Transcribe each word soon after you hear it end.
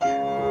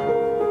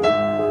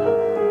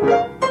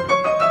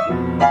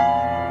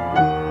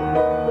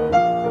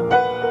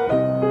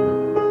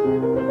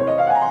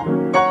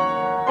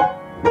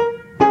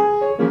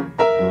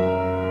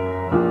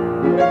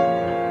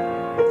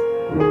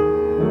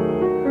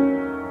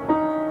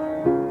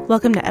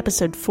Welcome to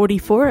episode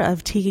 44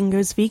 of Tegan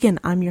Goes Vegan.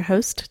 I'm your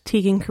host,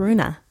 Tegan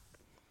Karuna.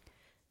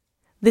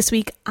 This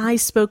week, I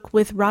spoke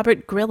with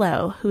Robert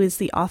Grillo, who is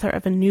the author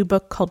of a new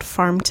book called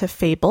Farm to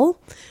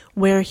Fable,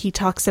 where he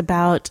talks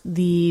about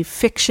the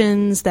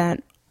fictions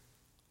that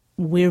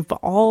we've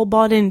all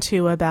bought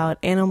into about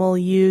animal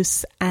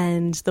use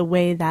and the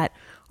way that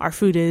our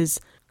food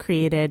is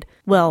created.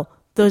 Well,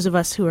 those of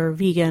us who are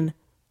vegan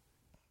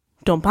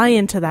don't buy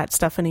into that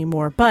stuff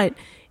anymore, but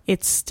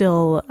it's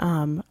still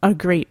a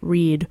great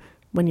read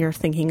when you're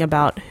thinking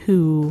about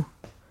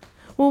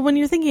when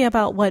you're thinking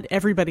about what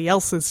everybody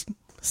else is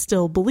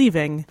still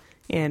believing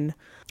in.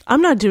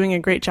 I'm not doing a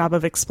great job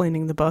of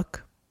explaining the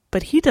book,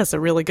 but he does a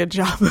really good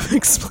job of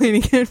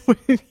explaining it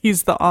when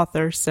he's the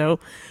author,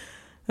 so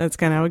that's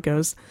kind of how it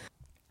goes.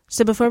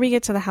 So before we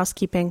get to the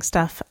housekeeping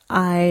stuff,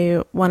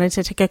 I wanted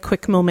to take a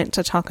quick moment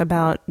to talk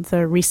about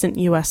the recent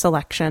U.S.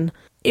 election.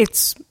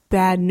 It's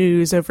bad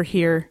news over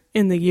here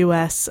in the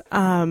U.S.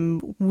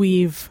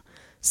 We've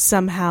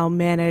somehow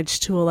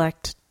managed to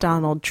elect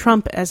Donald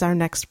Trump as our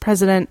next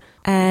president,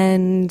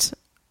 and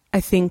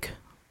I think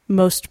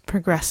most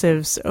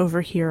progressives over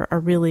here are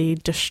really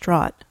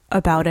distraught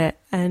about it.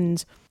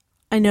 And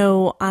I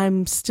know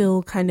I'm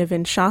still kind of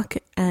in shock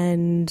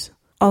and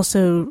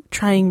also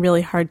trying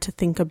really hard to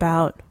think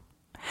about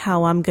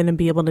how I'm going to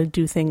be able to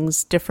do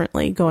things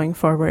differently going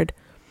forward.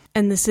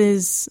 And this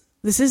is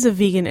a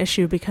vegan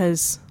issue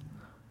because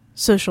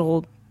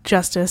social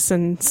justice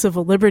and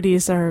civil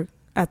liberties are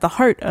at the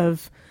heart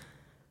of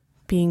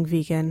being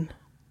vegan.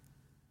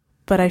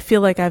 But I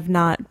feel like I've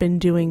not been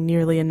doing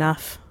nearly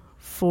enough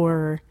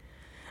I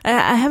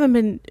haven't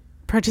been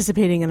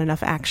participating in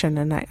enough action,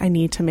 and I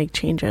need to make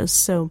changes.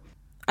 So,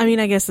 I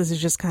mean, I guess this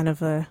is just kind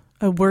of a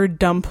word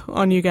dump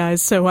on you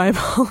guys, so I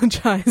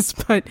apologize,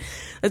 but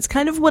it's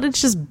kind of what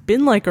it's just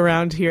been like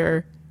around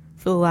here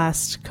for the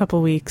last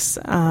couple weeks.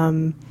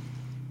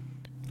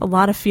 A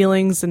lot of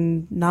feelings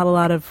and not a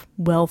lot of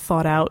well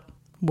thought out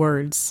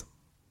words.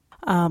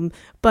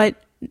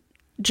 But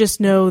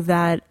just know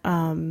that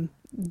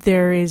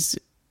there's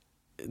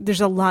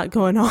a lot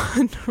going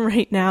on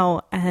right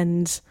now,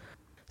 and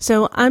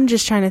so I'm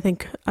just trying to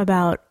think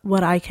about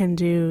what I can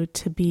do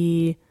to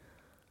be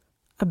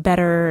a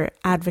better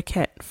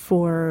advocate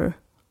for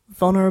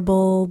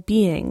vulnerable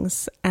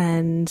beings,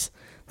 and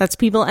that's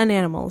people and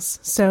animals.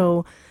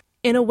 So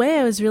in a way,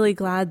 I was really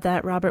glad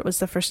that Robert was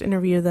the first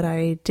interview that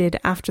I did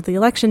after the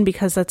election,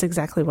 because that's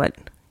exactly what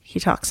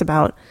he talks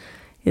about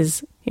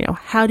is,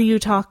 how do you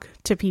talk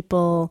to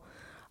people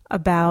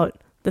about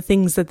the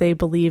things that they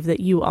believe that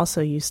you also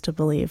used to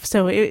believe.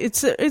 So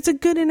it's a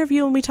good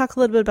interview, and we talk a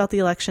little bit about the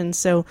election.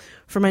 So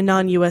for my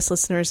non-US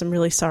listeners, I'm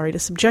really sorry to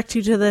subject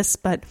you to this,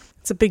 but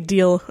it's a big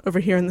deal over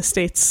here in the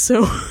States.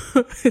 So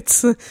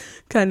it's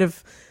kind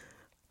of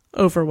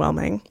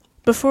overwhelming.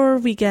 Before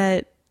we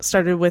get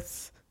started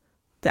with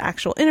the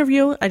actual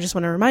interview, I just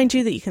want to remind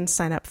you that you can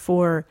sign up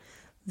for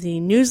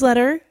the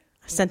newsletter.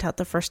 I sent out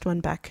the first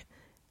one back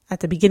at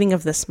the beginning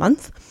of this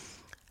month.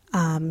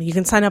 You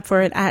can sign up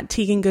for it at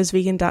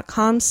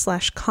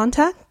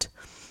tegangoesvegan.com/contact.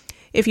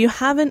 If you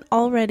haven't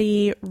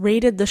already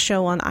rated the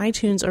show on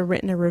iTunes or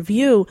written a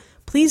review,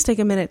 please take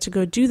a minute to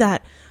go do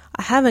that.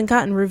 I haven't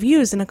gotten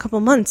reviews in a couple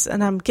months,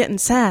 and I'm getting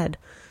sad.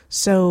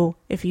 So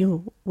if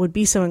you would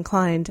be so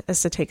inclined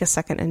as to take a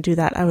second and do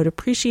that, I would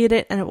appreciate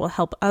it, and it will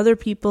help other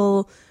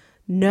people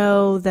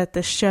know that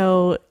the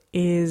show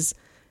is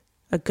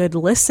a good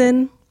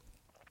listen,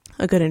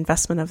 a good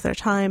investment of their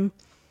time.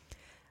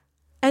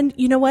 And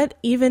you know what?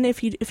 Even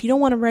if you don't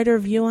want to write a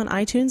review on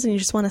iTunes and you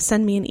just want to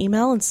send me an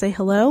email and say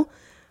hello,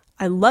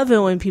 I love it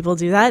when people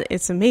do that.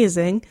 It's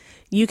amazing.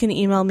 You can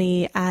email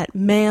me at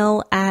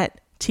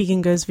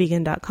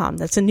mail@tegangoesvegan.com.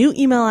 That's a new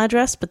email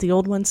address, but the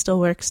old one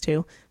still works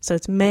too. So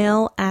it's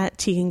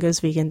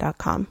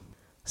mail@tegangoesvegan.com.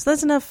 So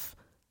that's enough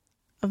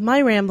of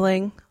my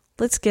rambling.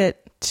 Let's get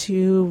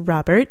to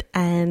Robert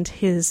and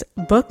his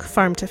book,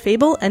 Farm to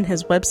Fable, and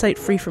his website,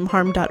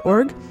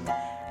 freefromharm.org.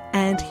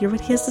 And hear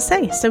what he has to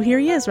say. So here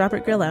he is,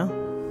 Robert Grillo.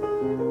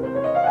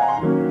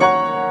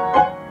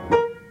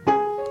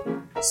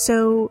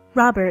 So,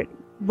 Robert,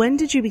 when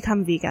did you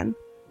become vegan?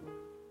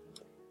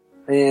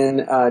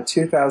 In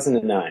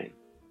 2009.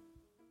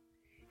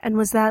 And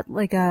was that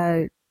like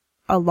a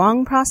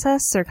long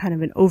process or kind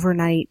of an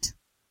overnight?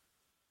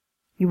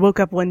 You woke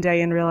up one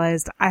day and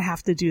realized, I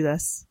have to do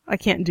this. I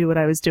can't do what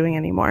I was doing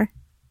anymore.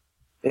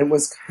 It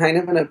was kind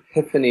of an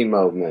epiphany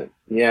moment.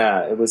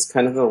 Yeah, it was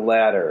kind of the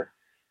latter.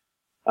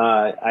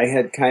 I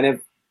had kind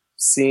of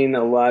seen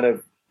a lot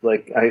of,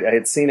 I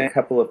had seen a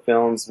couple of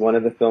films. One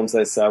of the films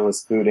I saw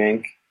was Food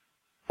Inc.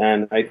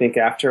 And I think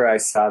after I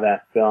saw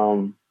that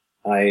film,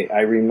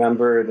 I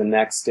remember the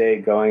next day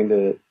going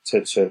to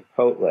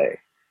Chipotle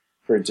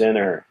for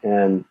dinner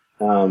and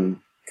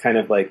kind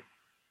of like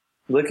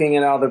looking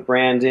at all the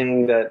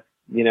branding that,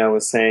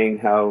 was saying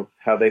how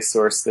they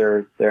source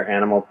their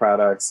animal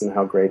products and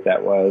how great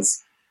that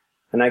was.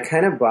 And I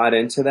kind of bought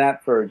into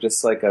that for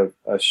just like a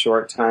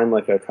short time,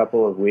 like a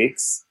couple of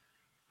weeks.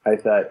 I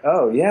thought,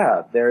 oh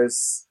yeah,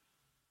 there's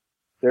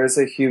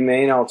a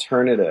humane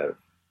alternative.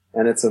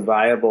 and it's a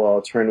viable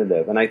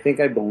alternative. And I think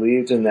I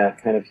believed in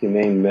that kind of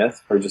humane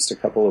myth for just a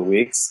couple of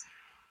weeks.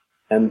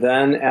 And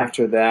then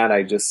after that,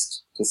 I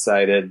just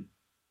decided,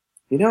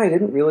 I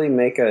didn't really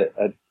make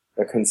a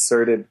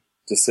concerted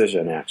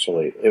decision,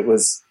 actually. It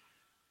was,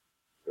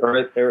 or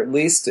at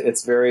least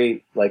it's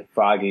very,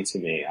 foggy to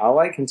me. All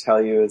I can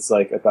tell you is,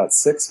 about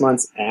 6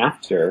 months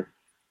after,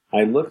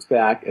 I looked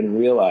back and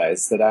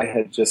realized that I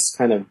had just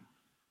kind of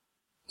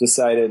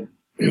decided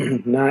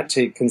not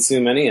to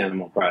consume any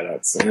animal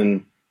products.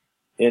 And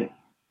it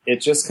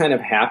just kind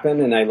of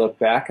happened, and I looked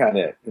back at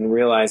it and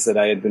realized that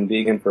I had been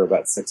vegan for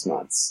about 6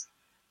 months.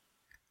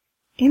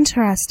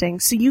 Interesting.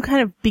 So you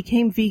kind of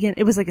became vegan.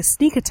 It was like a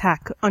sneak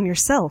attack on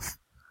yourself.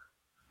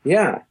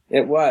 Yeah,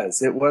 it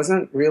was. It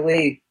wasn't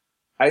really,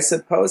 I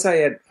suppose I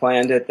had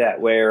planned it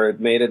that way or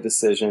had made a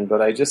decision, but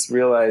I just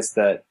realized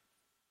that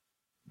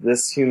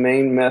this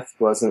humane myth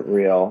wasn't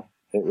real.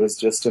 It was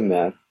just a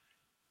myth.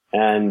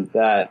 And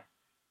that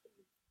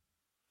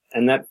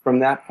from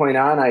that point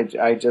on,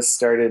 I just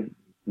started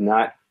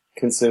not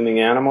consuming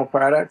animal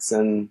products.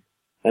 And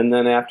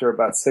then after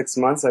about 6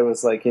 months, I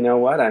was like, you know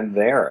what? I'm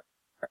there.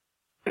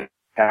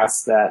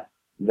 Past that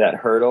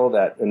hurdle,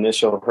 that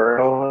initial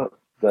hurdle,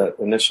 the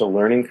initial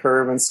learning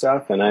curve and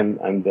stuff. And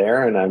I'm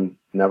there, and I'm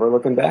never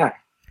looking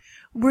back.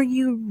 Were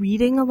you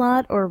reading a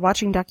lot or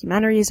watching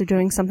documentaries or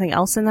doing something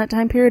else in that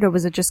time period? Or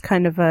was it just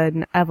kind of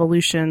an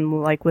evolution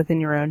within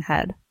your own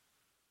head?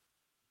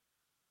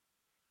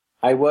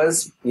 I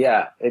was,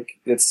 yeah.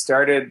 It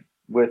started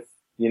with,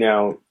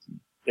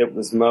 it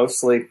was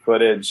mostly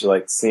footage,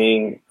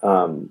 seeing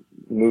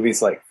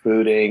movies like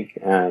Food Inc.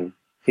 and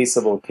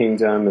Peaceable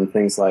Kingdom and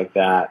things like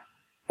that,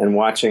 and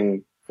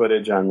watching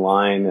footage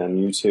online on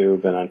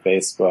YouTube and on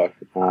Facebook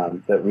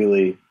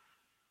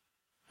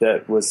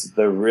that was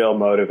the real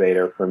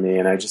motivator for me.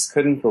 And I just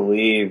couldn't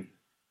believe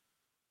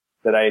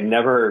that I had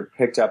never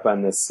picked up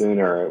on this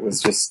sooner. It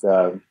was just,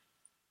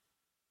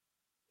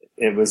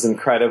 it was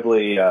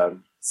incredibly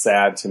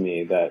sad to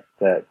me that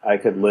I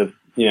could live,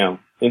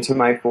 into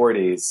my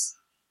 40s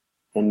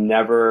and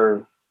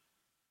never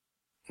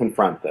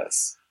confront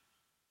this.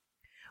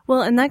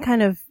 Well, and that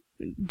kind of,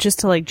 just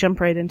to jump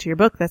right into your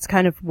book, that's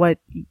kind of what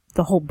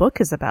the whole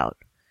book is about.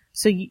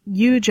 So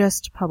you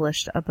just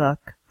published a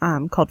book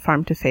called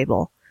Farm to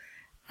Fable,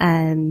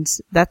 and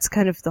that's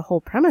kind of the whole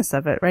premise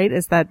of it, right?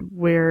 Is that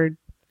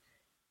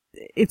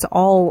it's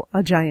all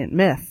a giant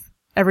myth,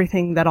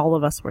 everything that all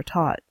of us were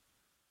taught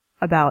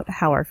about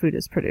how our food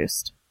is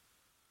produced.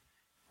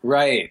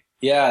 Right.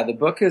 Yeah, the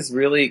book is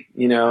really,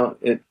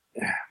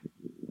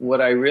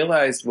 what I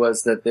realized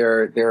was that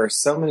there are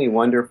so many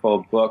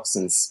wonderful books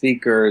and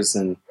speakers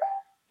and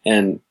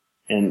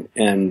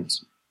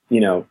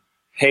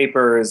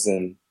papers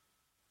and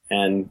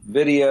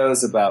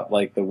videos about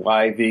the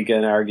why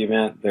vegan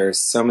argument. There's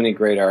so many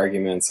great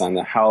arguments on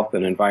the health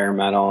and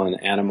environmental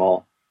and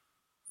animal,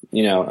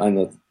 on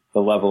the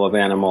level of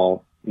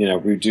animal,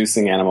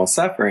 reducing animal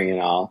suffering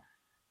and all.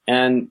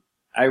 And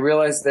I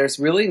realized there's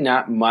really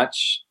not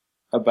much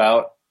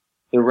about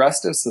the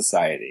rest of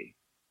society.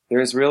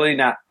 There's really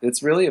not,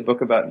 it's really a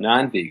book about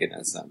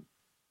non-veganism,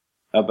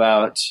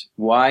 about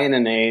why in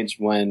an age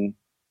when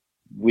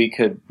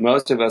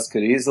most of us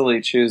could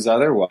easily choose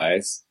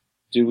otherwise,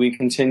 do we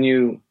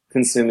continue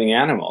consuming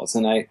animals?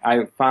 And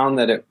I found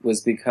that it was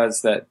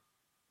because that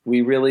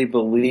we really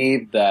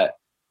believe that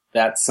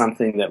that's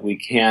something that we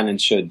can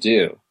and should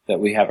do, that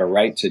we have a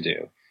right to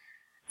do.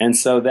 And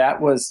so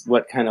that was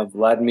what kind of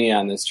led me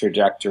on this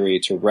trajectory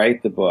to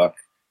write the book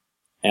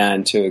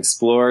and to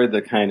explore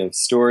the kind of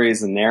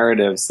stories and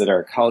narratives that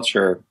our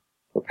culture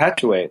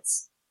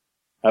perpetuates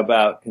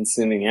about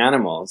consuming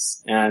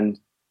animals. And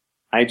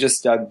I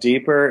just dug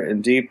deeper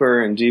and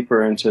deeper and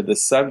deeper into the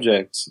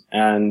subject,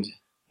 and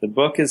the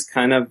book is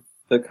kind of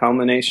the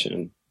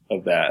culmination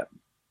of that.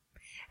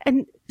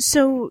 And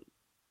so,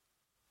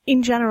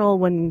 in general,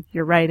 when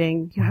you're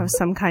writing, you have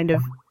some kind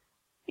of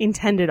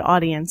intended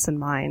audience in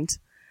mind.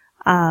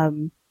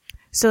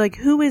 So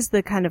who is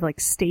the kind of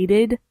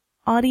stated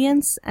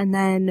audience? And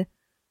then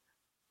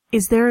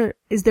is there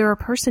a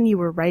person you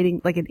were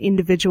writing, an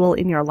individual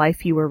in your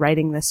life you were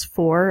writing this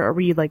for? Or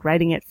were you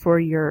writing it for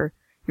your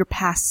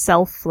past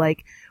self?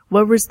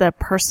 What was the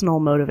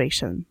personal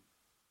motivation?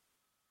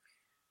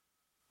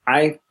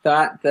 I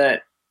thought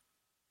that,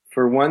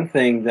 for one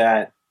thing,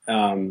 that,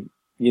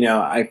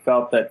 I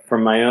felt that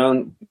from my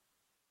own,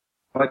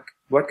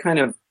 what kind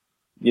of,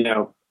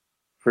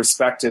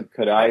 perspective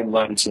could I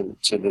lend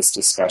to this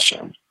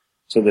discussion,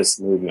 to this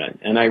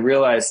movement? And I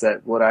realized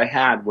that what I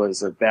had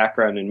was a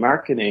background in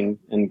marketing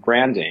and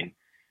branding.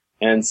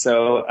 And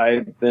so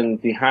I've been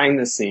behind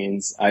the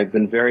scenes. I've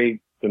been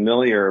very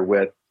familiar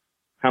with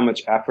how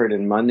much effort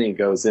and money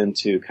goes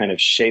into kind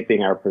of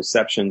shaping our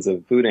perceptions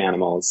of food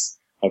animals,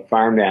 of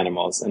farmed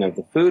animals, and of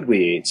the food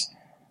we eat.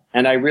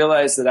 And I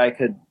realized that I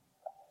could,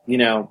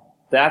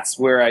 that's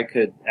where I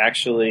could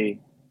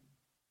actually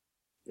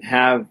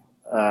have,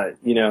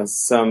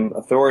 some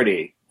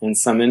authority and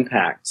some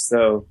impact.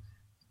 So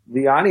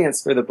the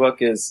audience for the book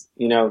is,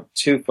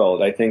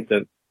 twofold. I think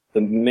that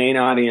the main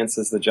audience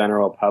is the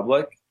general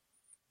public.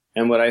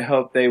 And what I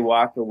hope they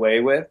walk away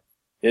with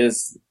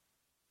is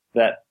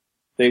that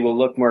they will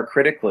look more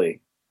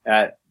critically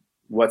at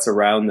what's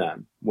around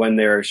them when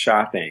they're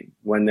shopping,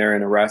 when they're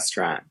in a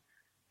restaurant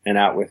and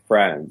out with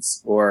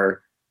friends,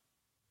 or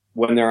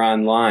when they're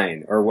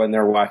online, or when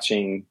they're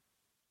watching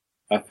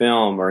a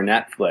film or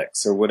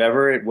Netflix or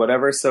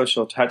whatever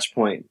social touch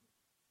point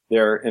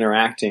they're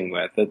interacting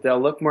with, that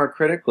they'll look more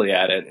critically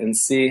at it and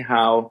see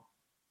how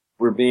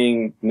we're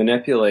being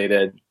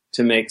manipulated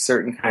to make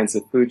certain kinds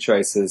of food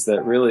choices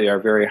that really are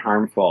very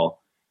harmful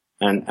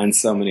on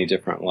so many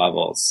different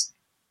levels.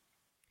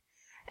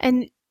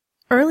 And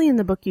early in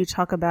the book, you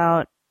talk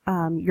about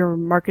your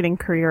marketing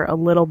career a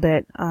little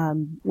bit,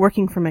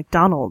 working for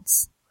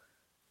McDonald's,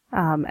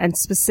 and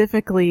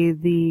specifically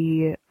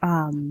the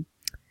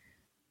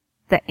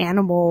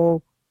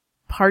animal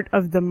part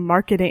of the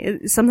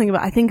marketing, something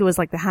about, I think it was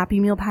like the Happy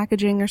Meal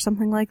packaging or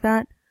something like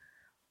that.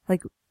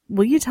 Like,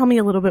 will you tell me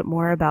a little bit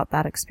more about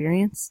that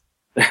experience?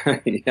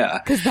 Yeah.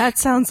 Because that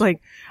sounds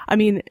like, I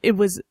mean, it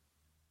was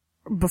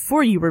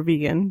before you were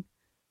vegan,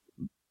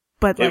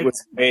 but like, it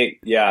was great.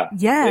 Yeah.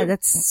 Yeah,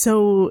 that's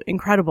so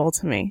incredible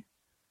to me.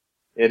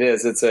 It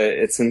is.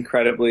 It's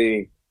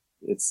incredibly,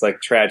 it's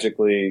like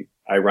tragically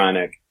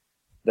ironic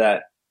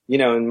that, you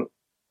know,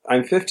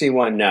 I'm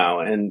 51 now,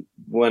 and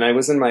when I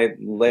was in my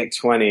late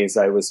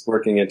 20s, I was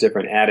working at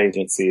different ad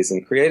agencies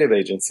and creative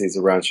agencies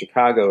around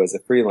Chicago as a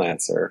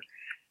freelancer.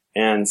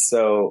 And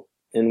so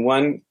in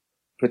one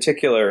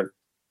particular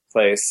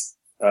place,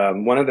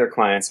 one of their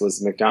clients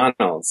was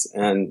McDonald's,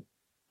 and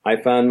I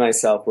found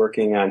myself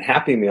working on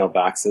Happy Meal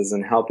boxes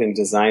and helping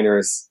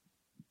designers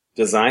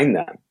design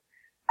them.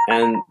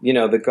 And, you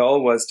know, the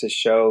goal was to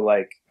show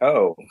like,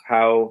 oh,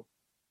 how,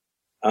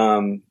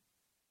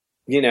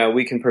 you know,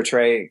 we can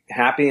portray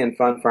happy and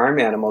fun farm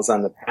animals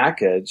on the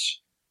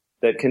package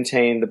that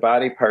contain the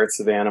body parts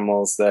of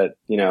animals that,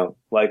 you know,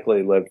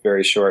 likely lived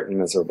very short and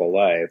miserable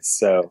lives.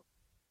 So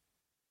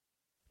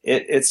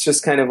it's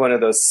just kind of one of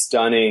those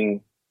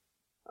stunning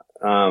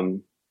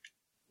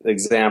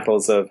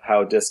examples of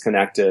how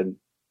disconnected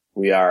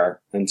we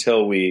are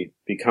until we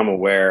become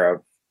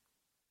aware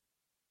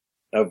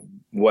of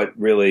what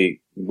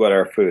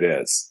our food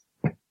is.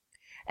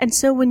 And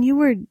so when you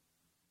were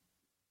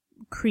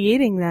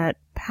creating that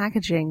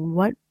packaging,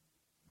 what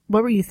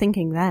were you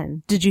thinking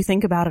then? Did you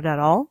think about it at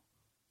all?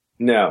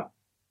 No,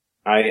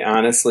 I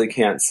honestly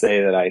can't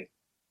say that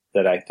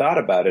I thought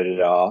about it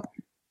at all.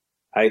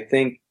 I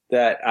think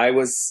that I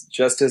was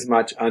just as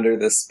much under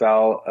the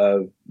spell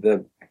of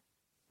the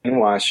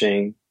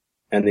brainwashing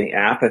and the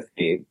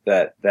apathy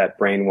that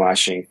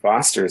brainwashing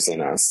fosters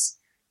in us,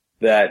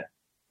 that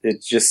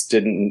it just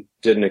didn't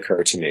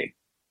occur to me.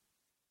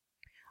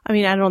 I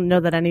mean, I don't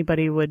know that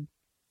anybody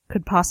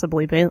could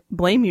possibly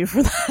blame you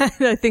for that.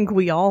 I think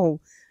we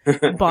all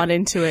bought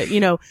into it.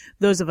 You know,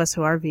 those of us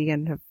who are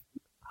vegan have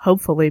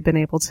hopefully been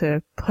able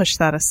to push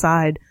that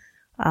aside.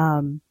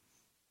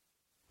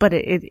 But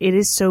it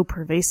is so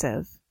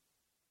pervasive.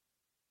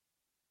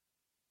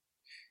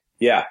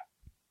 Yeah.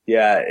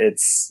 Yeah.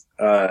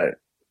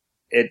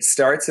 It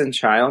starts in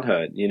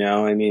childhood, you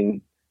know, I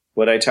mean,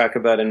 what I talk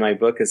about in my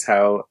book is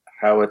how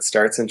it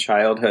starts in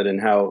childhood,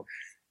 and how,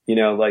 you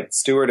know, like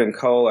Stewart and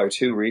Cole are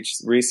two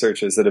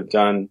researchers that have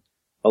done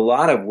a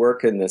lot of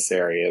work in this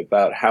area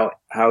about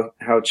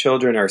how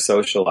children are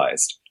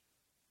socialized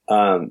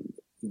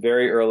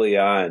very early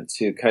on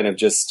to kind of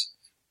just,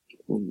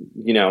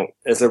 you know,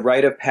 as a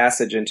rite of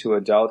passage into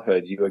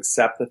adulthood, you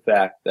accept the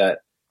fact that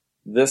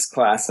this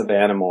class of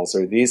animals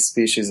or these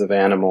species of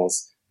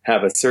animals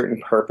have a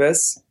certain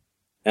purpose,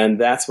 and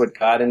that's what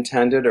God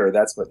intended, or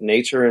that's what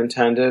nature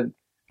intended,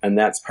 and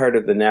that's part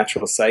of the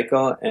natural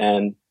cycle.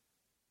 And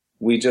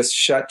we just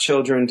shut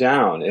children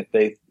down. If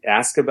they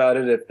ask about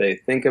it, if they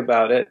think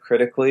about it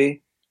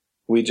critically,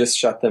 we just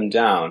shut them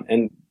down.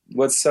 And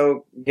what's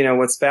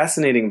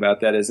fascinating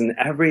about that is in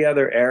every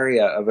other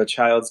area of a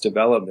child's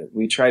development,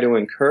 we try to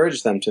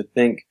encourage them to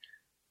think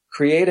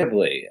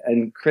creatively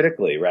and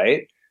critically,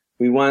 right?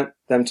 We want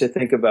them to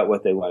think about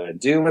what they want to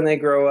do when they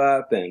grow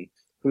up and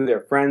who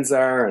their friends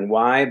are and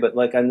why. But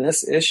like on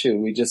this issue,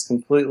 we just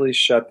completely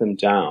shut them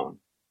down.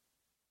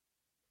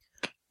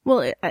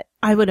 Well,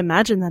 I would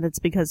imagine that it's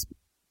because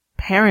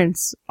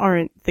parents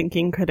aren't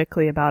thinking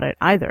critically about it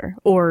either.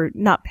 Or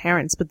not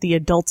parents, but the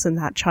adults in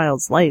that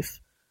child's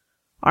life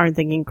aren't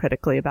thinking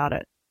critically about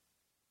it.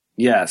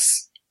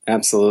 Yes,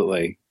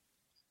 absolutely.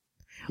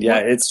 Yeah,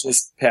 it's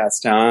just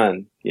passed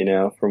on, you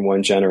know, from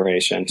one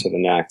generation to the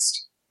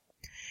next.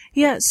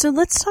 Yeah, so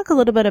let's talk a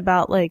little bit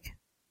about like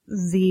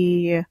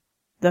the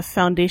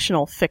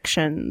foundational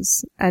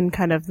fictions and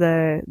kind of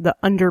the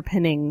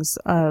underpinnings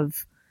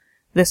of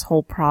this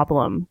whole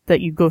problem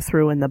that you go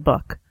through in the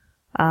book.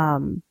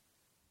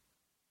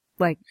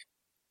 Like,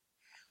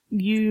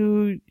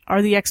 you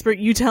are the expert.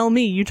 You tell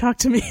me. You talk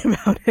to me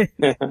about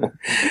it.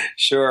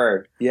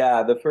 Sure.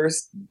 Yeah. The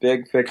first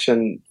big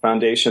fiction,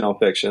 foundational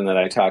fiction that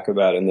I talk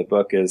about in the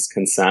book is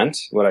consent,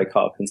 what I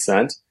call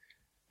consent.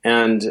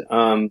 And,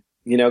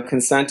 you know,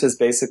 consent is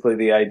basically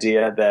the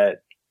idea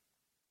that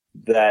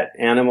that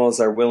animals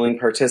are willing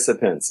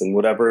participants in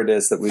whatever it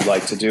is that we'd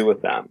like to do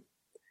with them.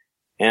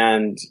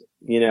 And,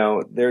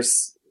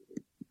 there's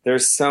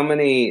so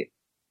many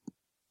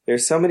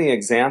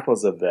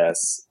examples of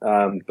this,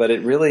 but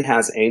it really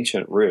has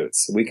ancient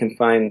roots. We can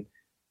find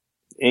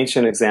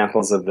ancient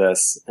examples of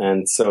this.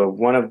 And so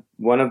one of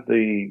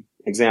the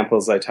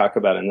examples I talk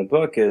about in the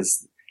book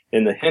is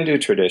in the Hindu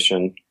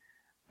tradition,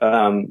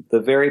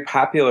 the very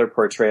popular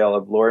portrayal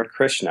of Lord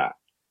Krishna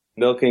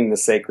milking the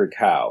sacred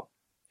cow.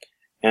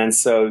 And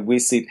so we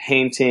see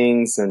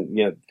paintings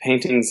and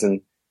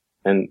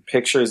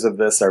pictures of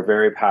this are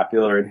very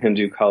popular in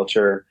Hindu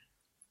culture.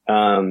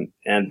 And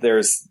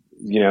there's,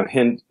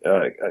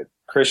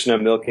 Krishna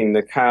milking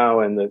the cow,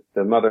 and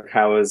the mother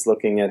cow is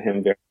looking at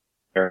him very,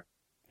 very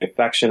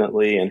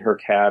affectionately, and her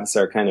calves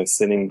are kind of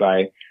sitting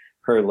by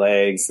her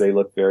legs. They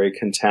look very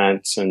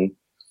content, and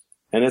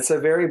it's a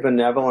very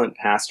benevolent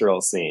pastoral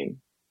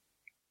scene.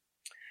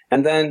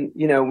 And then,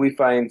 we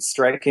find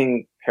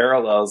striking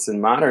parallels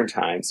in modern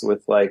times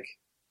with the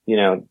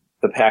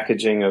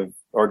packaging of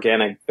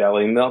Organic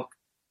Valley milk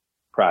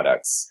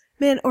products.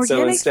 Man,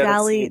 Organic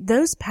Valley,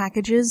 those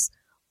packages,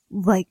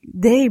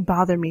 they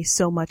bother me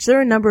so much. There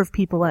are a number of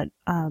people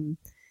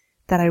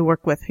that I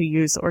work with who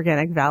use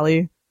Organic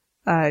Valley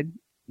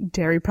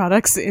dairy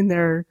products in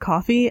their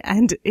coffee,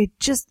 and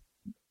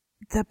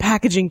the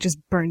packaging just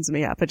burns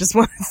me up. I just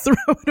want to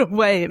throw it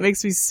away. It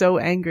makes me so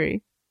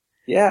angry.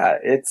 Yeah,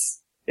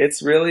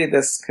 it's really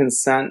this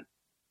consent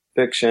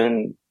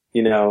fiction,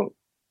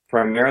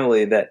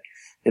 primarily, that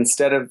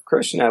instead of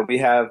Krishna, we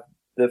have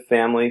the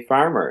family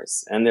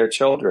farmers and their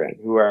children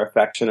who are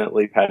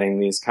affectionately petting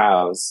these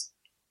cows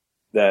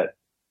that,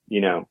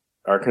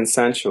 are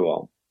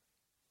consensual.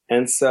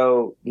 And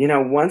so,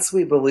 once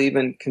we believe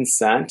in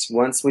consent,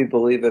 once we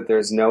believe that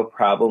there's no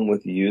problem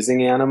with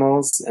using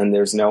animals and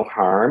there's no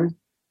harm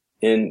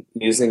in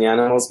using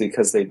animals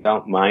because they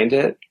don't mind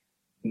it,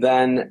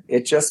 then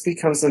it just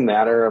becomes a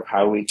matter of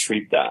how we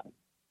treat them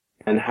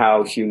and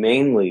how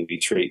humanely we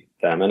treat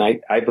them. And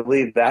I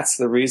believe that's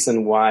the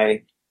reason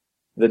why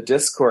the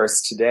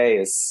discourse today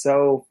is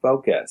so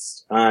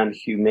focused on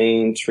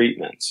humane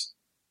treatment.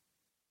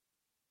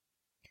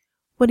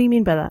 What do you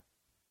mean by that?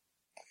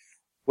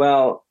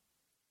 Well,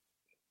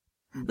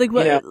 let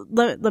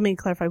me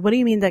clarify. What do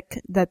you mean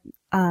that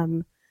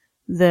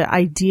the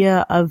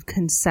idea of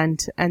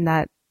consent and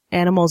that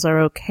animals are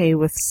okay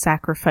with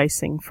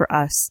sacrificing for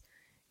us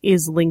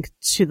is linked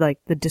to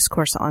the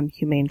discourse on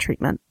humane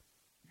treatment?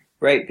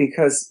 Right,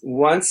 because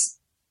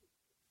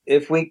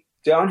if we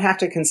don't have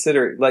to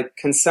consider,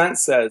 consent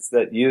says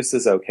that use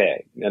is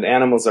okay, and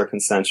animals are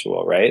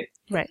consensual, right?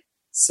 Right.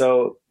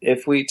 So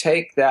if we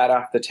take that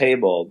off the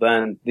table,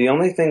 then the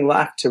only thing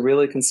left to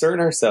really concern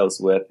ourselves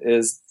with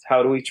is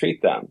how do we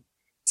treat them?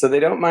 So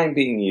they don't mind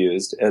being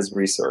used as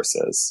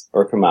resources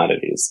or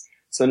commodities.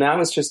 So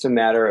now it's just a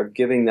matter of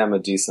giving them a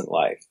decent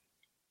life.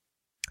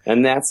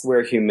 And that's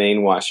where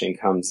humane washing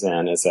comes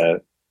in as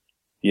the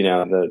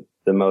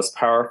most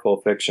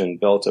powerful fiction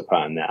built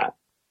upon that.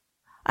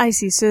 I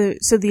see. So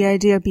the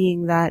idea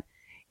being that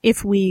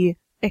if we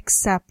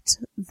accept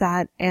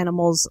that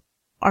animals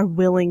are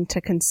willing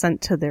to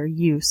consent to their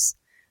use,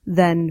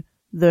 then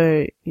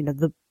the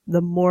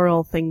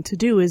moral thing to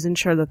do is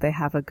ensure that they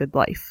have a good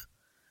life.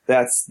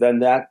 Then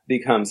that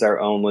becomes our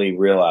only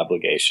real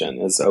obligation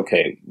is,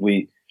 okay,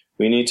 we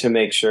need to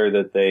make sure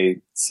that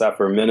they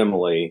suffer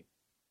minimally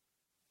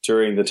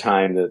during the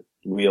time that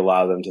we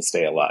allow them to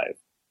stay alive.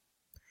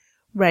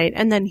 Right.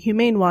 And then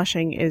humane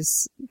washing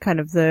is kind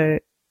of the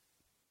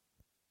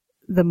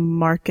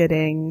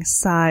marketing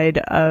side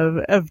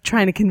of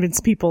trying to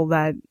convince people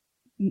that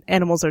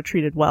animals are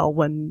treated well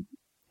when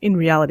in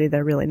reality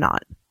they're really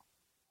not.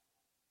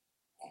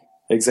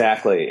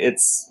 Exactly.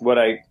 It's what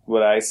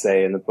I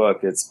say in the book.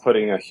 It's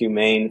putting a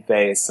humane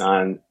face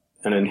on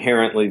an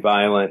inherently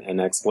violent and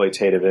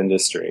exploitative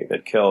industry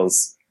that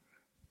kills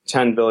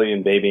 10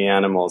 billion baby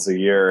animals a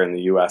year in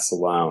the U.S.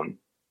 alone.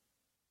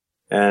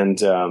 And,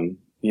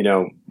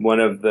 one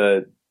of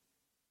the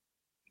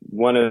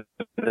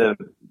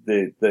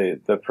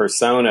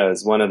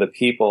personas, one of the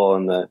people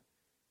in the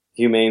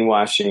humane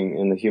washing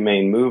and the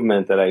humane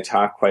movement that I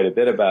talk quite a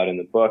bit about in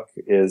the book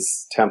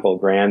is Temple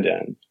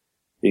Grandin,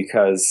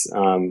 because,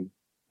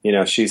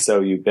 she's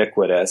so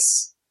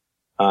ubiquitous,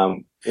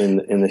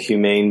 in the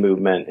humane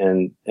movement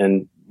and,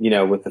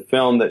 with the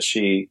film that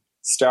she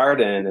starred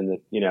in and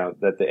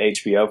that the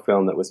HBO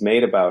film that was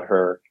made about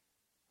her,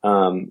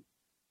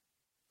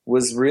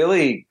 was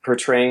really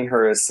portraying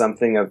her as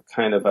something of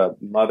kind of a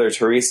Mother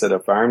Teresa to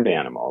farmed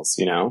animals,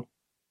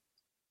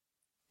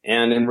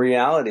 And in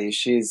reality,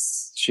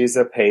 she's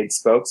a paid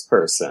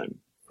spokesperson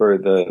for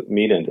the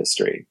meat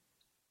industry.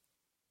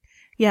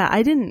 Yeah,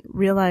 I didn't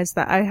realize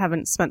that. I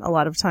haven't spent a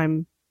lot of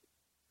time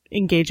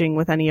engaging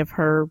with any of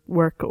her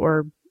work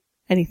or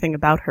anything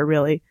about her,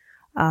 really.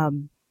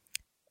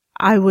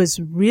 I was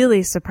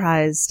really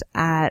surprised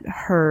at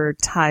her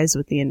ties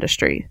with the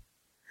industry.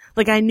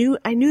 I knew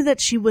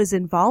that she was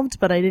involved,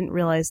 but I didn't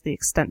realize the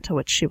extent to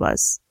which she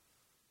was.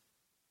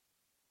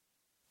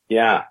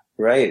 Yeah,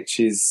 right.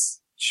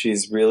 She's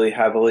she's really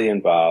heavily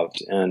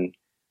involved. And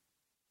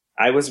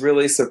I was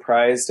really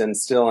surprised, and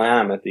still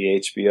am, at the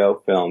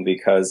HBO film,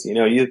 because, you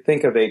know, you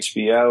think of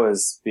HBO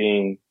as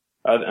being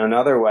an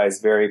otherwise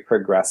very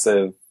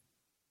progressive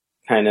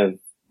kind of,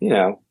 you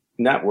know,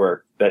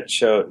 network that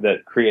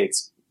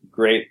creates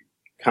great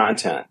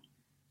content.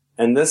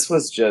 And this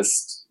was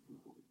just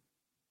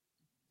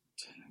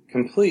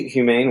complete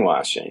humane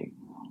washing.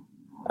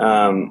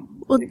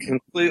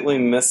 Completely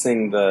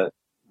missing the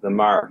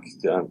mark,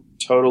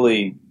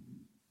 totally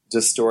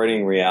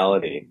distorting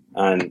reality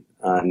on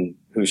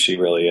who she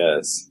really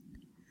is.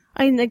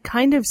 I mean, it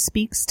kind of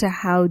speaks to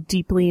how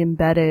deeply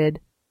embedded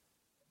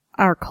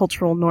our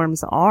cultural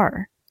norms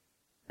are,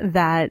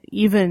 that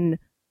even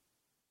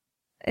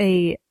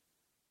a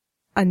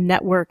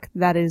network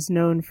that is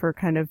known for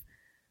kind of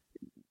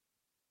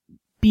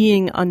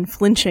being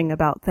unflinching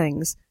about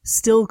things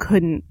still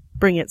couldn't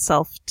bring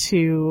itself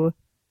to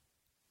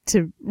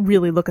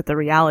really look at the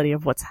reality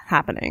of what's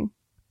happening.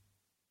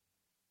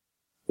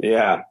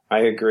 Yeah, I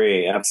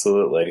agree.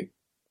 Absolutely.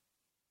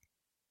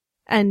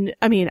 And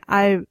I mean,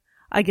 I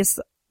guess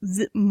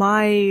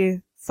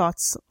my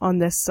thoughts on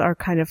this are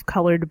kind of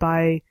colored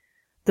by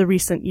the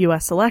recent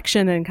US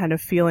election and kind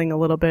of feeling a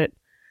little bit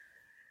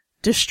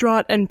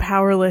distraught and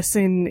powerless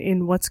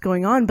in what's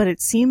going on. But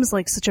it seems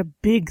like such a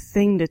big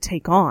thing to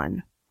take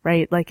on,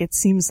 right? Like, it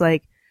seems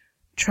like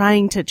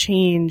trying to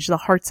change the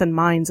hearts and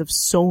minds of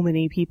so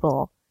many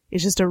people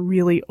is just a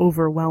really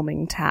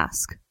overwhelming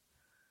task.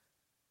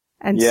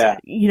 And, yeah.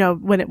 You know,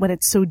 when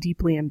it's so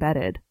deeply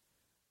embedded.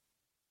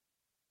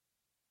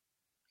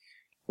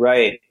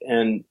 Right.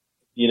 And,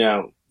 you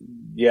know,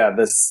 yeah,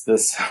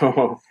 this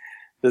whole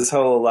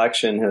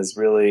election has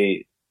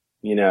really,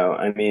 you know,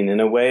 I mean, in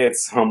a way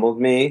it's humbled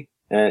me,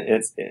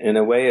 and in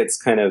a way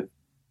it's kind of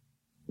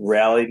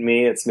rallied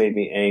me. It's made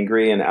me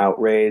angry and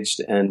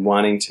outraged and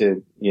wanting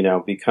to, you know,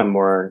 become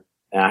more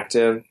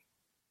active.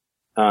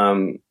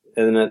 And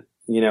that,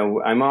 you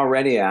know, I'm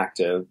already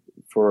active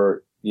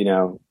for, you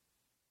know,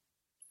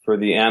 for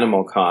the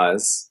animal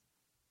cause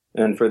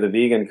and for the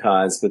vegan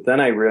cause. But then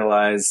I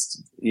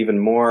realized even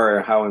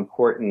more how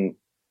important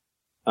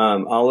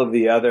all of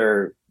the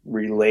other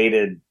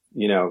related,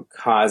 you know,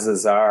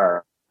 causes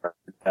are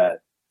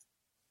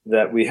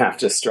that we have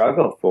to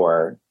struggle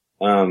for,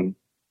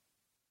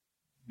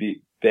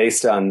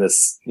 based on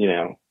this, you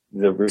know,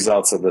 the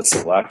results of this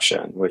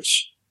election,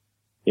 which,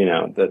 you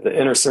know, the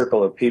inner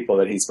circle of people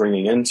that he's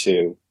bringing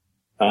into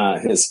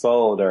his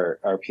fold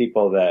are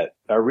people that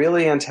are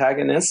really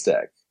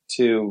antagonistic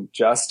to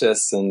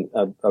justice and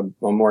a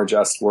more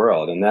just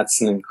world. And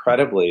that's an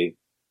incredibly,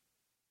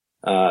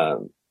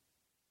 you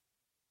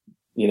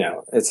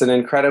know, it's an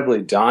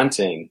incredibly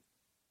daunting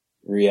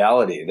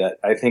reality that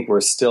I think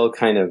we're still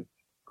kind of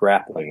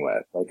grappling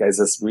with. Like, is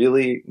this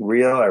really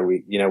real? Are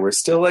we, you know, we're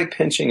still like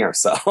pinching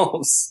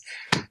ourselves.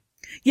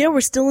 Yeah,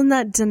 we're still in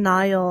that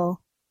denial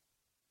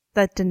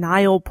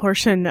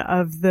portion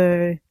of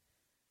the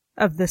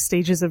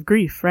stages of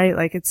grief, right?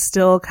 Like, it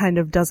still kind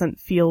of doesn't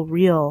feel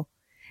real.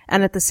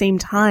 And at the same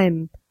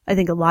time, I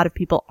think a lot of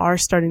people are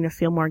starting to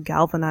feel more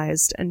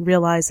galvanized and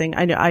realizing,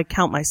 I know I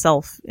count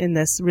myself in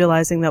this,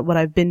 realizing that what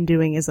I've been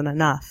doing isn't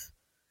enough.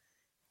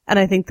 And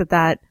I think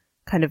that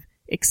kind of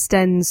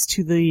extends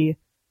to the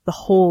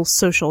whole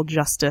social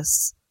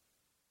justice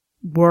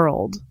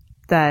world,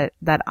 that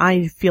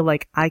I feel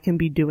like I can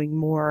be doing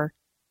more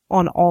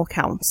on all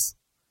counts.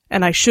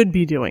 And I should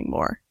be doing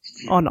more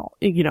on all,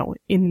 you know,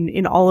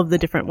 in all of the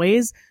different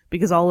ways,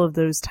 because all of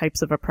those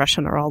types of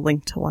oppression are all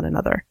linked to one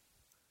another.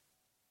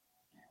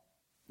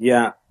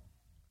 Yeah,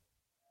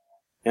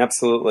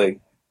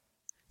 absolutely.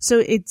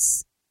 So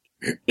it's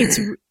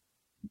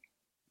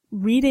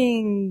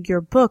reading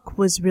your book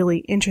was really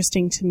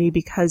interesting to me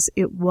because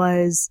it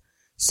was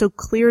so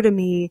clear to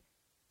me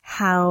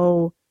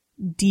how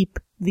deep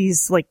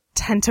these like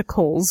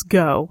tentacles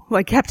go.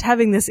 Like, kept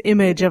having this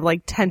image of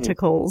like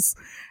tentacles.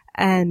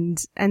 And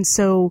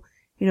so,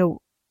 you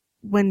know,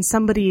 when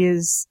somebody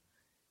is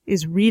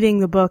reading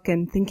the book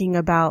and thinking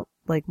about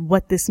like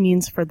what this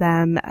means for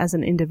them as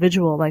an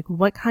individual, like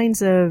what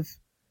kinds of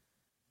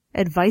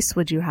advice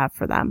would you have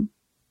for them?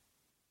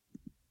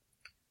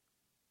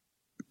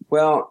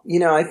 Well, you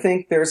know, I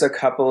think there's a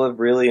couple of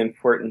really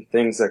important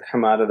things that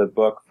come out of the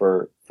book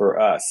for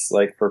us,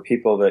 like for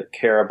people that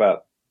care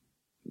about,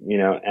 you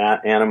know,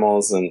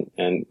 animals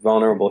and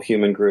vulnerable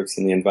human groups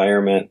in the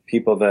environment,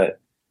 people that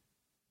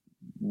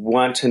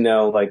want to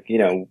know, like, you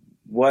know,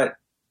 what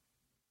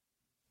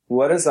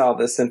is all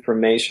this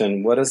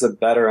information? What does a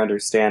better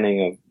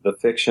understanding of the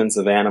fictions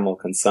of animal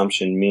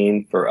consumption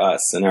mean for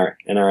us in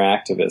our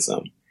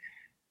activism?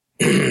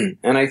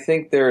 And I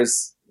think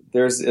there's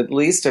at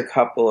least a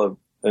couple of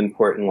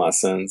important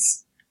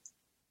lessons.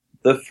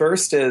 The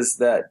first is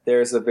that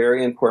there's a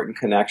very important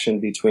connection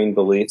between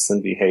beliefs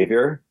and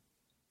behavior.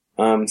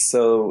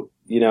 So,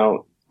 you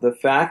know, the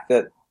fact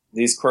that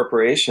these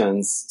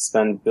corporations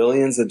spend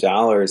billions of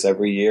dollars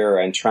every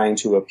year on trying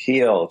to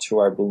appeal to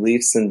our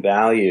beliefs and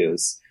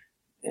values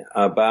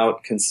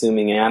about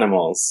consuming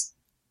animals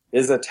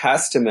is a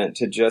testament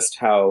to just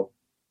how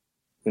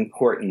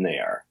important they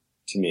are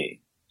to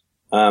me.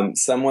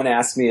 Someone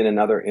asked me in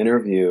another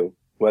interview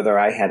whether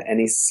I had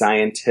any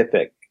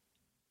scientific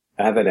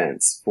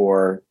evidence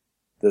for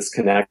this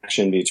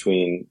connection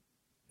between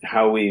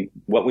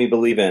what we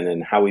believe in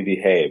and how we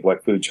behave,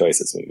 what food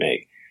choices we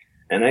make.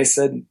 And I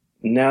said,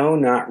 no,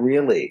 not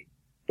really.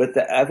 But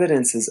the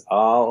evidence is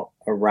all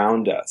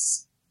around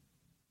us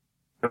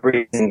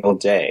every single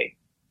day.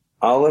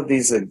 All of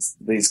these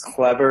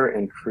clever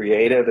and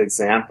creative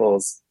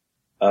examples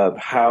of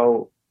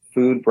how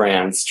food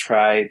brands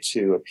try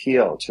to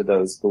appeal to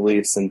those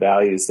beliefs and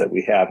values that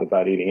we have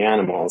about eating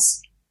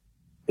animals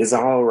is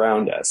all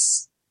around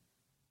us.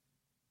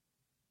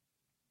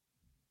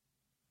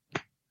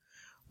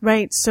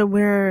 Right. So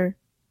we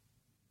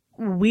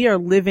are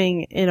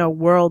living in a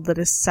world that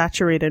is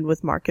saturated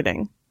with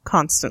marketing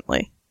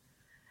constantly.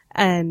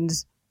 And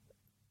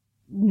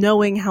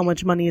knowing how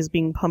much money is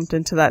being pumped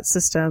into that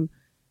system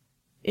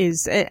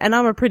and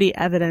I'm a pretty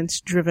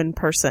evidence-driven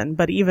person,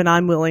 but even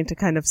I'm willing to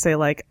kind of say,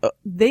 like,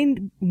 they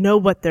know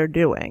what they're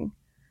doing.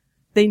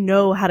 They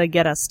know how to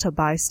get us to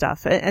buy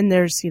stuff. And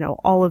there's,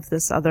 all of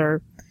this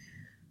other,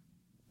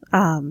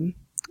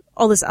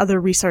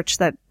 research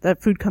that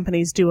food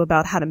companies do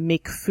about how to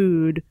make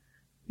food,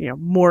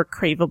 more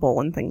craveable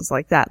and things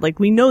like that. Like,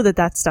 we know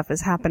that stuff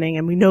is happening,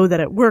 and we know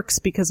that it works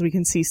because we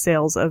can see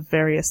sales of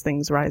various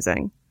things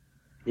rising.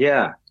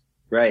 Yeah,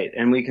 right.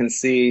 And we can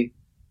see,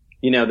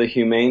 the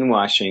humane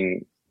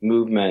washing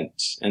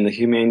movement and the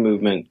humane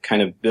movement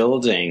kind of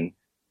building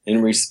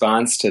in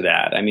response to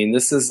that. I mean,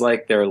 this is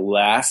like their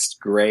last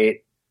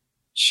great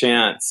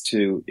chance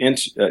to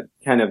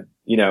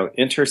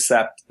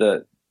intercept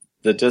the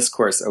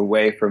discourse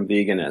away from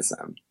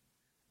veganism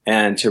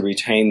and to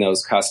retain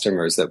those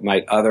customers that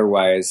might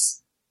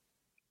otherwise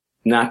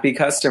not be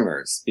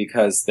customers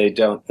because they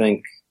don't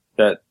think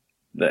that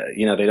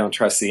they don't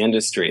trust the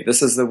industry.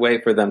 This is the way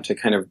for them to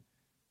kind of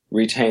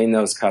retain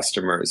those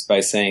customers by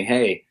saying,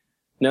 hey,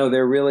 no,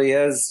 there really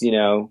is,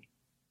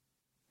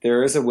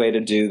 there is a way to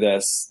do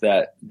this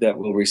that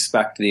will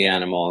respect the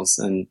animals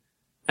and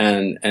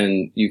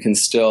you can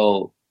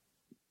still,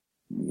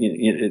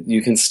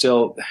 you can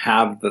still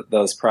have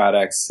those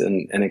products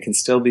and it can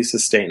still be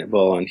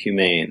sustainable and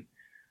humane.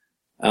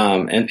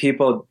 And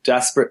people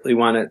desperately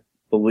want to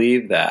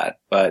believe that,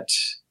 but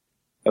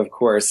of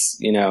course,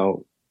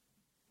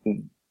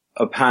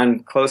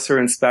 upon closer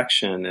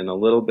inspection and a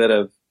little bit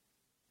of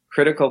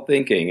critical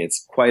thinking,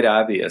 it's quite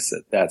obvious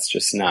that that's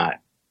just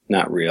not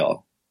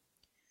real.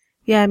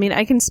 Yeah, I mean,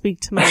 I can speak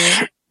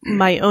to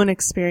my own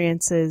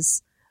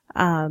experiences,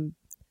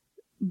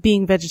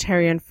 being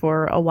vegetarian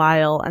for a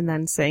while and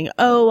then saying,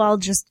 oh, I'll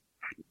just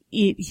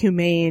eat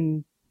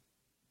humane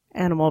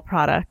animal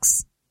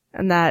products.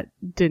 And that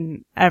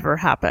didn't ever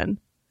happen.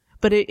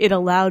 But it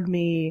allowed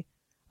me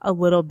a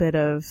little bit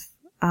of,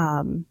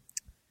 it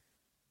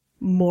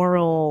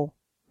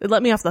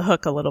let me off the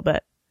hook a little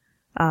bit.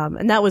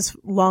 And that was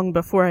long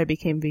before I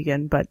became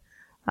vegan, but,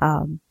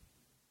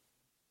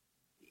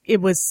 it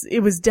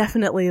was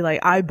definitely like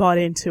I bought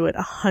into it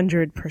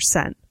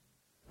 100%.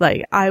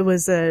 Like I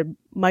was a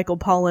Michael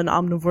Pollan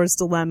Omnivore's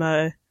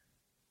Dilemma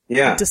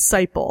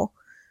disciple.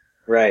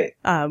 Right.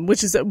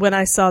 Which is when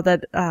I saw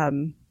that,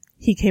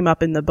 he came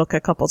up in the book a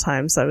couple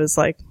times, I was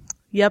like,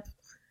 yep,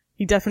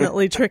 he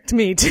definitely tricked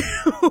me too.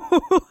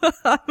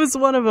 I was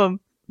one of them.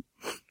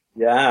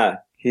 Yeah.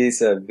 He's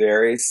a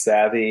very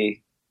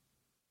savvy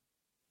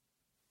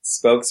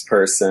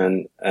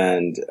spokesperson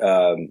and,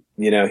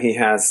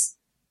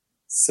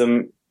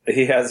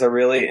 he has a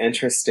really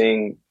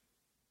interesting,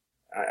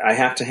 I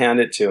have to hand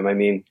it to him. I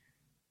mean,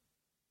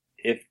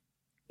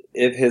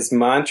 if his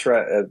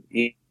mantra of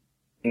eating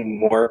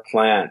more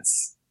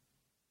plants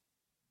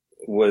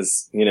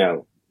was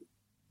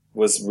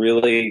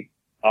really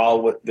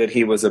all that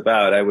he was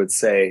about, I would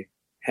say,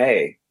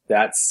 hey,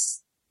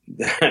 that's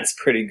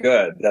pretty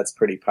good. That's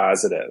pretty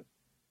positive.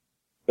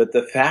 But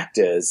the fact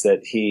is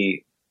that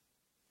he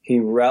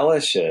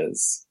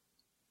relishes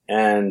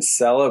and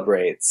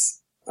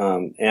celebrates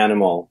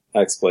animal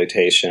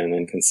exploitation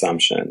and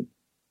consumption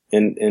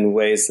in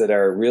ways that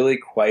are really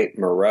quite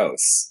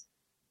morose,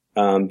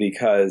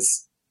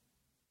 because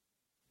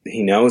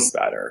he knows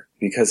better,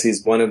 because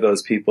he's one of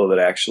those people that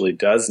actually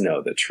does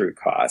know the true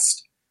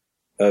cost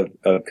of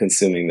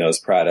consuming those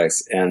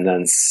products and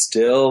then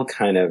still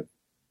kind of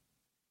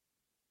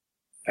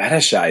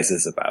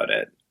fetishizes about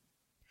it.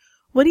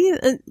 What do you,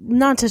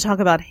 not to talk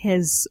about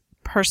his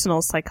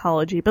personal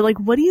psychology, but like,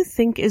 what do you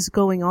think is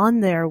going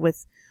on there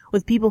with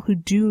people who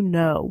do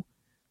know,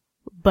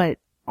 but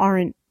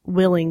aren't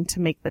willing to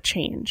make the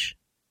change?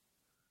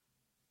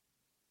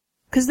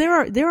 Because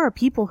there are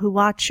people who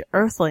watch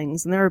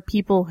Earthlings, and there are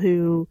people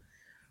who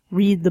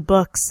read the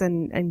books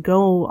and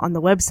go on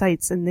the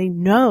websites, and they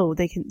know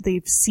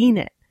they've seen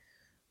it,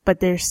 but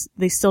they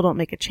still don't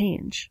make a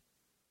change.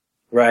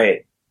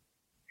 Right.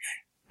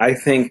 I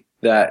think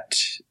that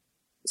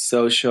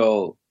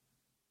social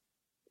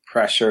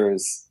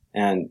pressures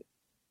and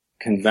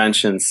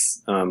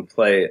conventions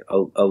play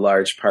a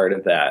large part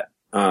of that.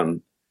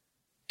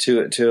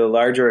 To a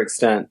larger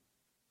extent,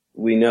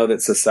 we know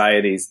that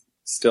society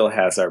still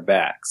has our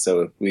back.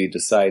 So if we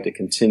decide to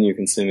continue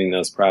consuming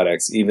those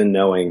products, even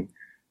knowing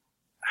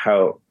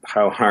how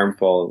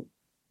harmful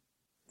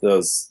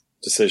those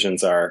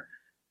decisions are,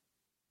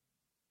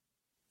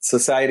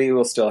 society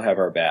will still have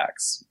our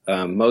backs.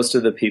 Most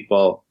of the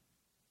people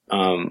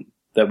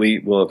that we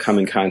will come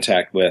in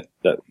contact with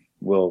that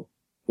will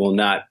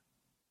not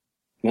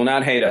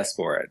hate us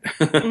for it.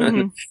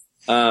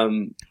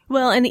 Mm-hmm.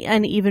 Well,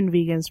 and even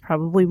vegans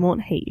probably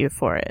won't hate you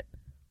for it.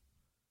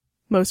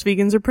 Most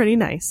vegans are pretty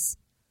nice.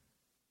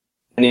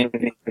 And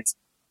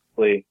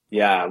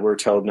yeah, we're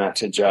told not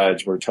to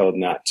judge. We're told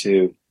not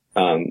to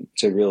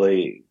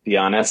really be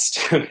honest,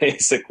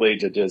 basically,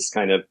 to just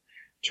kind of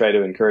try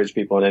to encourage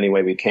people in any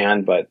way we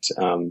can. But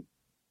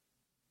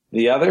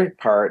the other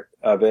part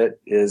of it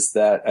is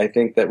that I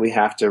think that we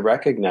have to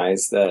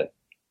recognize that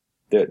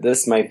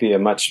this might be a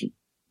much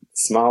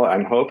smaller,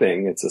 I'm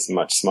hoping it's a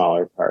much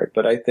smaller part,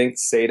 but I think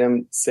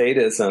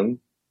sadism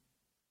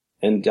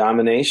and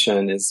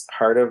domination is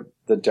part of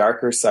the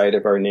darker side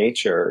of our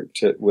nature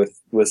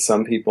with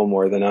some people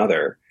more than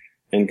other.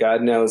 And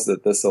God knows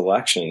that this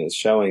election is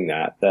showing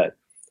that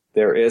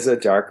there is a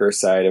darker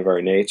side of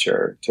our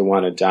nature to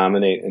want to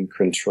dominate and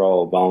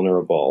control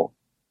vulnerable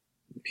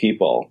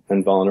people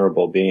and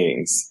vulnerable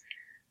beings.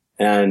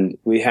 And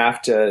we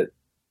have to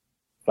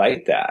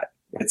fight that.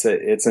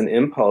 It's an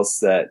impulse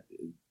that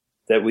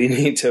we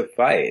need to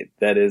fight.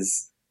 That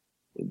is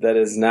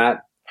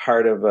not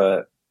part of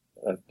a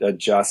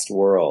just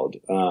world,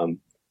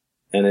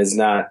 and is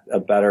not a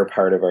better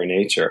part of our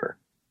nature.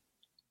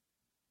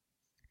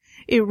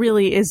 It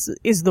really is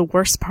the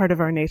worst part of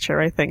our nature,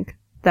 I think,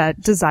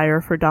 that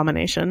desire for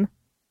domination.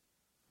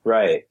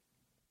 Right.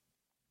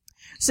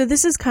 So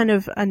this is kind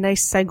of a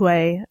nice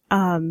segue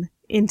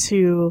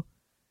into.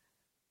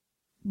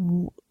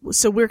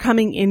 So we're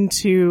coming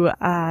into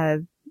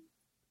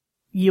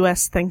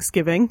U.S.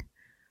 Thanksgiving,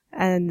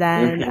 and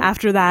then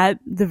after that,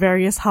 the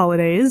various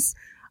holidays.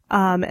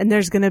 And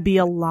there's going to be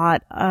a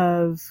lot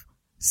of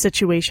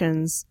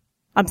situations.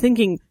 I'm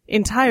thinking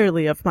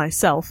entirely of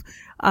myself,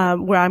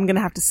 where I'm going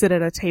to have to sit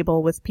at a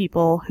table with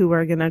people who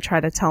are going to try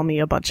to tell me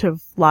a bunch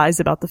of lies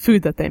about the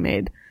food that they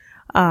made.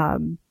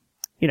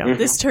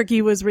 This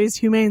turkey was raised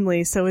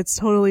humanely, so it's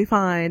totally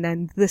fine,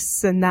 and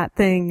this and that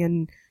thing,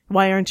 and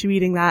why aren't you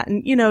eating that?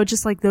 And,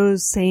 just like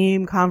those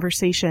same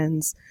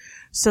conversations.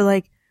 So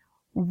like,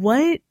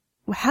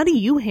 how do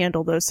you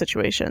handle those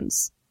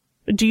situations?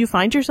 Do you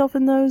find yourself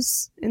in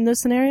those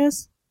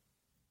scenarios?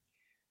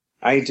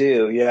 I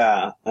do,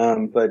 yeah.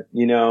 But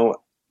and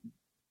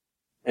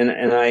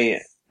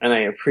I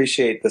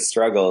appreciate the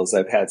struggles.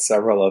 I've had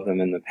several of them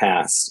in the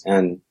past,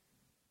 and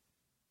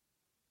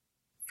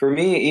for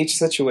me, each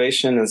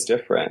situation is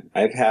different.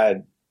 I've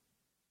had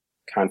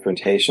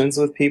confrontations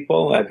with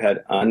people. I've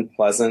had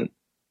unpleasant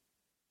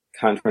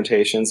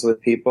confrontations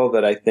with people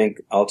that I think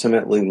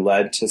ultimately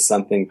led to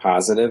something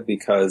positive,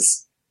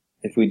 because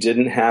if we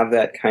didn't have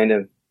that kind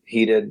of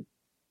heated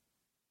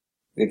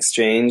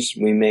exchange,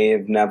 we may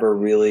have never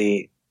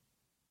really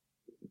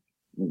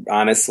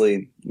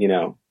honestly,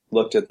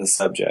 looked at the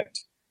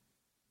subject.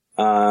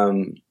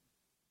 And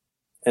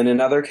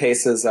in other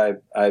cases,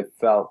 I've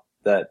felt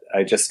that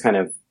I just kind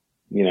of,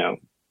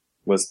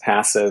 was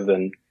passive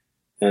and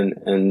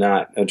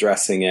not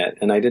addressing it.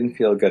 And I didn't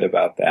feel good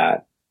about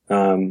that.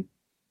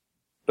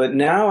 But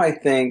now I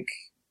think,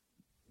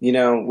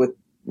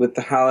 with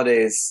the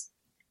holidays,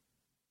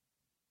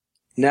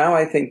 now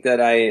I think that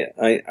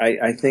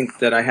I think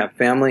that I have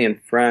family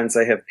and friends.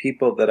 I have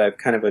people that I've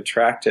kind of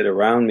attracted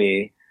around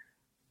me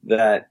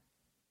that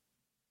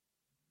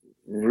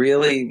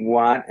really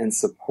want and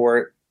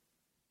support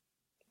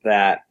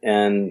that.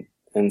 And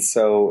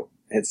so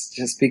it's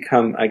just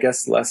become, I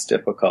guess, less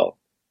difficult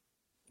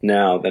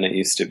now than it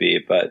used to be,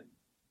 but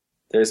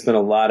there's been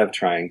a lot of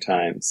trying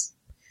times.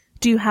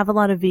 Do you have a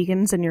lot of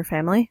vegans in your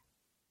family?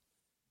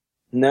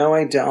 No,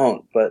 I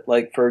don't. But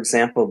like, for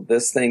example,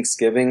 this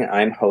Thanksgiving,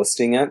 I'm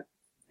hosting it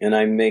and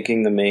I'm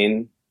making the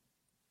main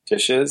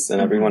dishes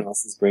and everyone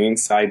else is bringing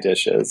side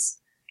dishes.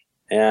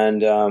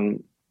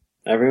 And,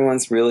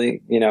 everyone's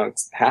really,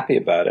 happy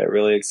about it,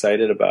 really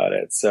excited about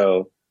it.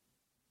 So,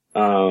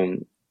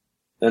 and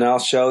I'll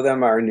show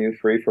them our new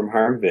Free from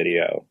Harm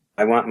video.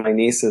 I want my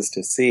nieces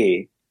to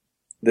see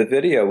the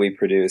video we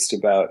produced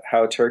about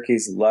how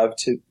turkeys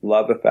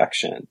love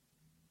affection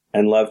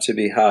and love to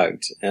be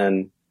hugged.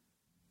 And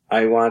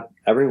I want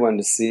everyone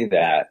to see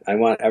that. I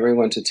want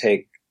everyone to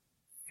take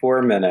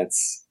 4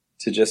 minutes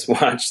to just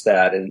watch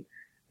that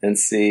and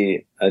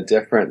see a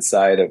different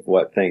side of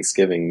what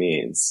Thanksgiving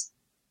means.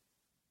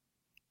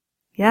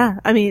 Yeah,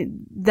 I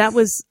mean, that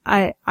was,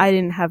 I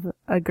didn't have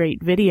a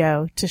great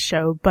video to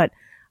show, but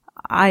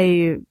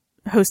I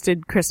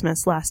hosted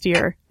Christmas last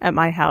year at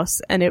my house,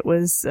 and it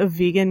was a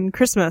vegan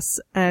Christmas,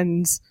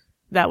 and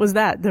that was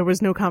that. There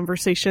was no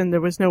conversation,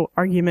 there was no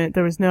argument,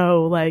 there was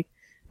no,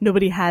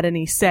 nobody had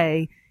any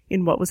say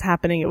in what was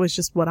happening. It was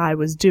just what I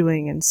was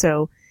doing, and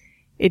so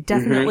it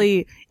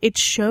definitely, it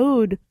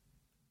showed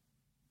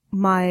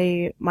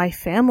my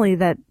family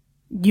that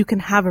you can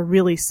have a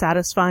really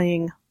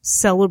satisfying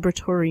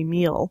celebratory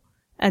meal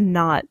and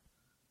not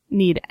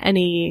to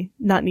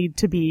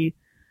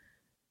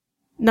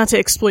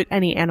exploit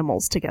any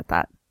animals to get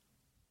that.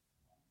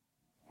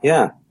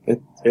 Yeah,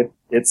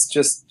 it's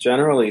just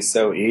generally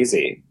so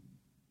easy,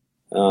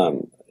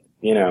 and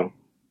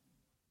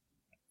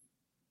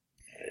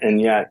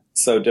yet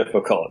so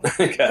difficult,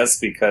 I guess,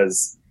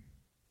 because,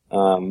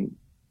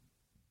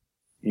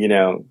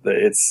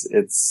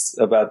 it's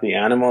about the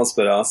animals,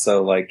 but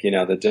also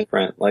the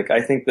different,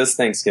 I think this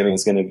Thanksgiving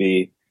is going to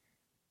be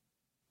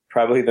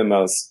probably the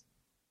most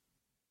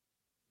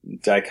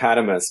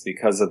dichotomous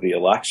because of the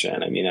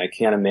election. I mean, I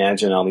can't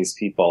imagine all these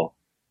people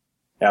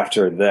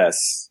after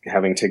this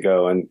having to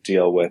go and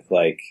deal with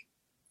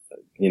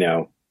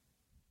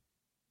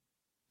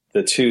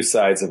the two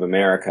sides of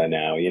America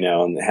now,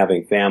 and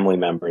having family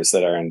members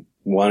that are on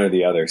one or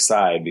the other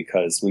side,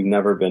 because we've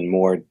never been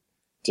more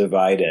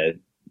divided,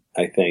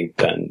 I think,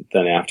 than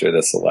after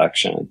this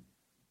election.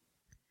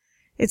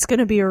 It's going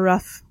to be a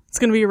rough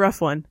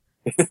one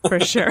for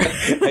sure.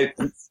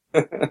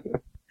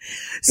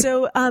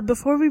 So,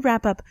 before we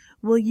wrap up,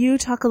 will you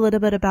talk a little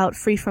bit about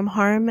Free From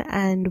Harm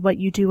and what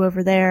you do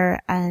over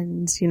there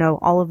and,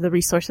 all of the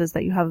resources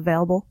that you have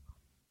available?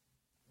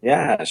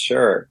 Yeah,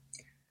 sure.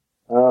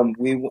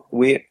 We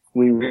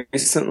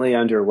recently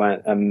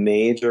underwent a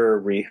major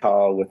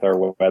rehaul with our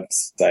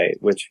website,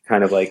 which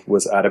kind of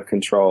was out of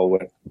control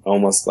with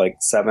almost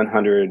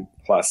 700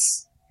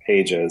 plus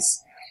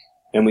pages.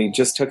 And we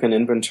just took an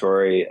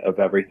inventory of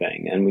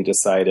everything, and we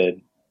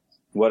decided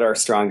what our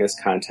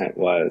strongest content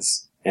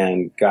was,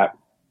 and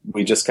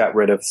we just got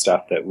rid of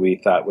stuff that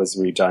we thought was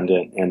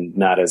redundant and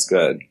not as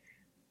good.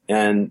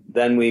 And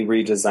then we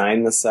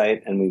redesigned the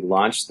site, and we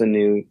launched the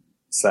new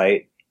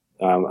site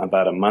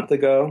about a month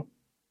ago.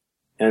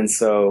 And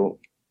so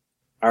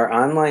our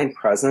online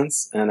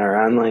presence and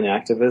our online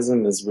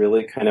activism is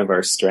really kind of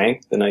our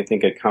strength. And I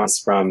think it comes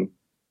from,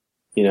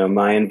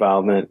 my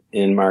involvement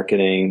in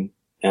marketing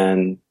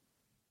and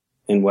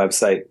in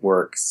website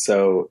work.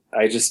 So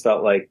I just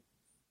felt like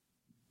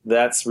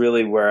that's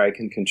really where I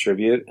can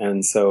contribute.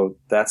 And so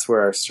that's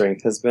where our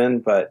strength has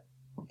been. But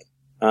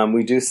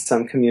we do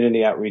some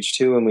community outreach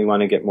too, and we want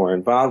to get more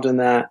involved in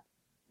that.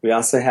 We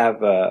also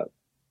have a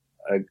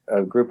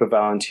group of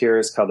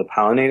volunteers called the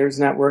Pollinators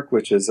Network,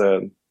 which is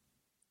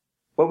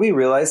what we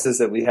realized is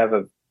that we have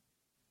a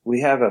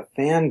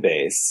fan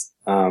base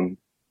of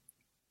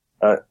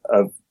a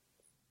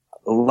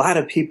lot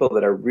of people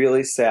that are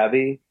really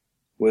savvy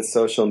with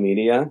social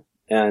media,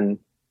 and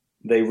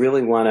they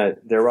really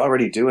they're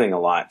already doing a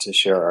lot to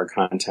share our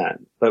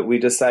content. But we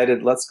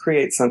decided, let's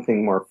create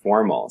something more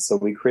formal. So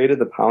we created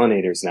the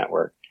Pollinators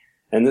Network.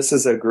 And this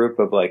is a group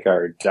of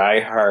our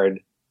diehard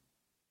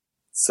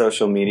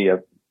social media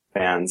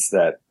fans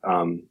that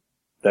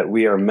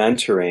we are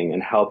mentoring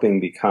and helping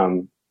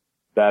become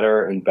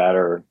better and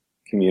better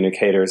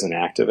communicators and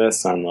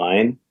activists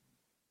online.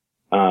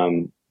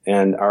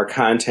 And our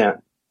content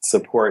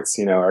supports,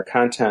 our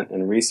content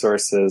and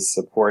resources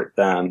support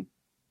them,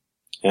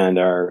 and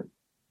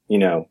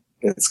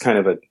it's kind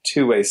of a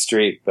two-way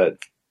street, but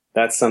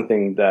that's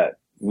something that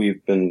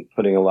we've been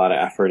putting a lot of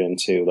effort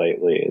into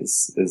lately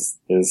is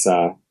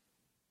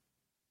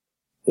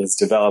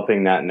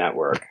developing that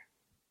network.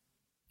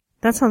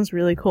 That sounds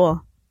really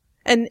cool.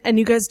 And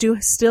you guys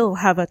do still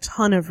have a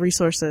ton of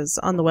resources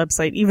on the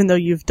website, even though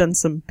you've done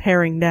some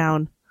paring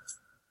down.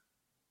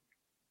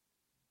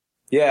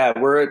 Yeah,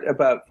 we're at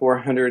about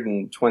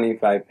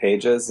 425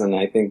 pages, and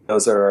I think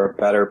those are our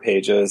better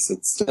pages.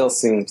 It still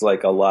seems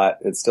like a lot.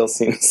 It still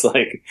seems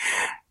like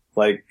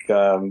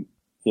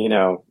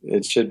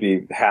it should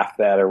be half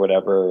that or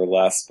whatever or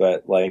less.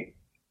 But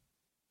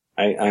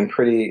I'm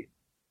pretty,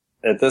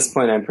 at this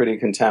point, I'm pretty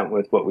content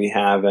with what we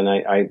have. And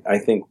I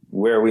think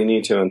where we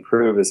need to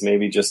improve is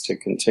maybe just to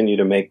continue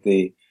to make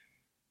the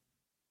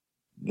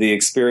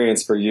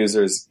experience for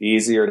users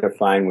easier to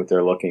find what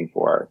they're looking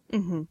for.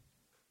 Mm-hmm.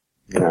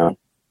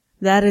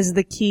 That is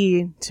the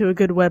key to a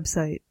good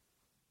website.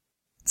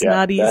 It's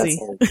not easy.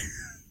 That's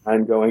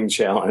an ongoing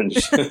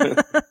challenge.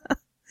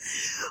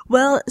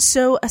 Well,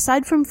 so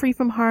aside from Free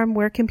From Harm,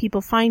 where can people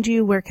find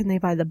you? Where can they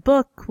buy the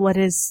book? What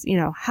is,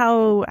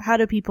 how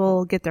do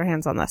people get their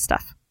hands on that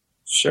stuff?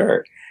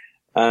 Sure.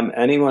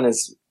 Anyone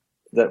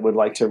that would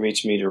like to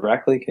reach me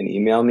directly can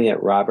email me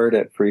at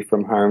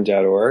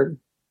robert@freefromharm.org.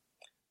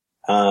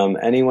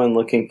 Anyone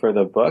looking for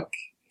the book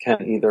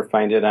can either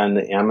find it on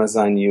the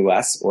Amazon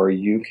US or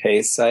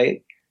UK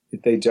site.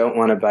 If they don't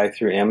want to buy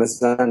through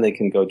Amazon, they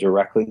can go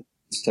directly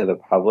to the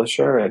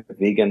publisher at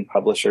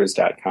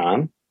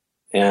veganpublishers.com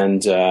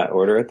and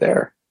order it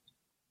there.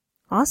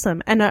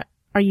 Awesome. And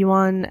are you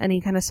on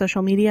any kind of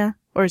social media,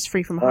 or is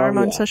Free From Harm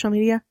on social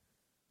media?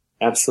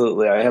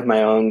 Absolutely. I have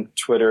my own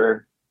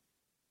Twitter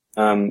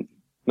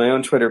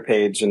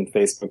page and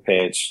Facebook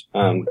page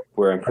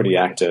where I'm pretty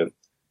active.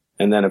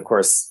 And then, of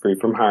course, Free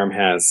From Harm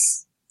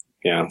has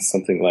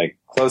something like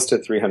close to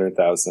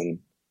 300,000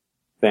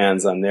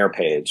 fans on their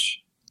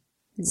page.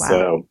 Wow.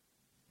 So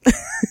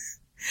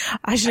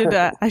I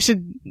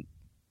should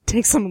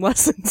take some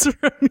lessons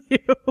from you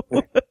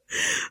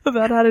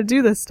about how to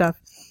do this stuff.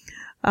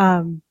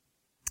 Thank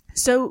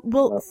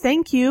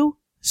you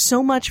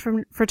so much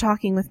for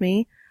talking with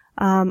me.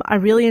 I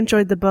really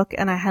enjoyed the book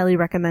and I highly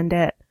recommend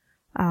it,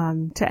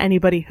 to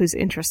anybody who's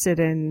interested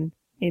in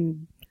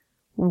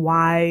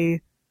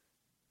why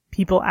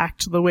people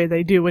act the way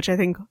they do, which I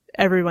think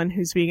everyone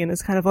who's vegan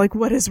is kind of like,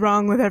 what is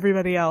wrong with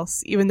everybody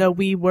else? Even though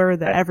we were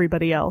the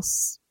everybody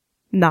else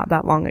not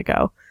that long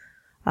ago.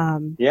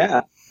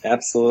 Yeah,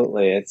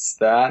 absolutely. It's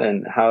that,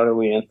 and how do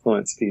we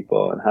influence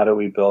people, and how do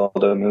we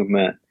build a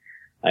movement?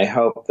 I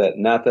hope that,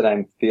 not that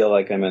I feel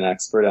like I'm an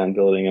expert on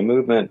building a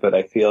movement, but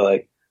I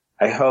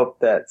hope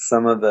that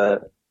some of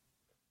the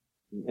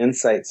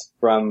insights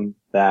from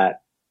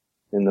that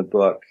in the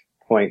book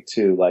point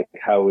to like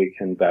how we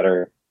can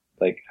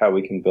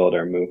build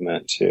our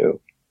movement too,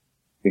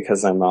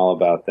 because I'm all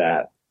about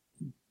that.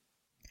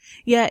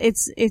 Yeah,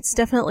 it's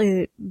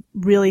definitely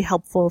really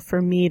helpful for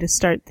me to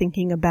start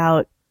thinking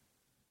about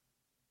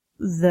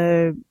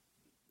the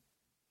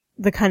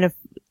kind of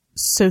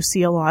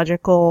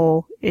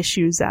sociological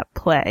issues at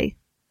play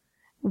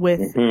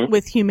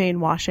with humane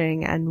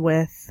washing and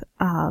with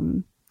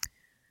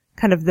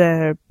kind of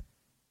the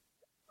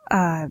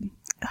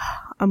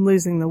I'm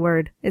losing the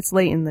word. It's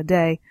late in the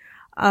day.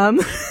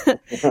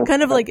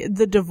 Kind of like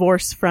the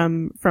divorce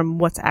from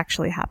what's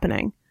actually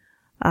happening.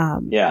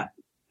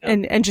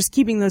 And just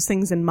keeping those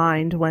things in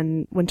mind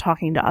when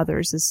talking to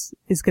others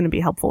is going to be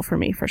helpful for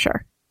me for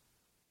sure.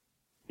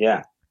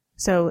 Yeah.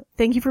 So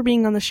thank you for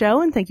being on the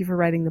show and thank you for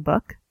writing the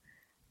book.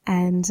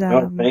 And,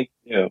 thank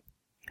you.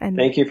 And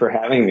thank you for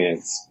having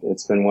me.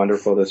 It's been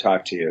wonderful to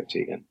talk to you,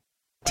 Tegan.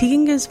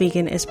 Tegan Goes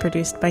Vegan is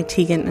produced by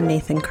Tegan and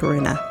Nathan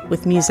Karuna,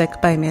 with music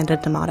by Amanda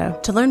D'Amato.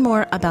 To learn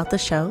more about the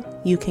show,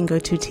 you can go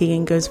to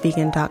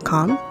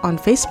tegangoesvegan.com, on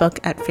Facebook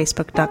at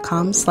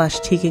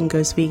facebook.com/Tegan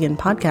Goes Vegan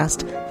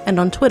podcast, and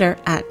on Twitter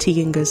at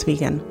Tegan Goes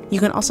Vegan. You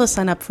can also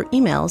sign up for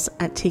emails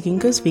at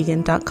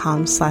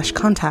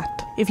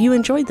tegangoesvegan.com/contact. If you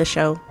enjoyed the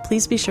show,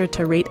 please be sure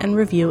to rate and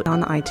review it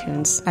on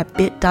iTunes at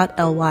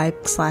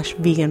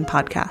bit.ly/vegan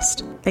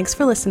podcast. Thanks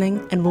for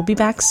listening, and we'll be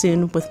back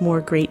soon with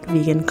more great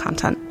vegan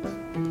content.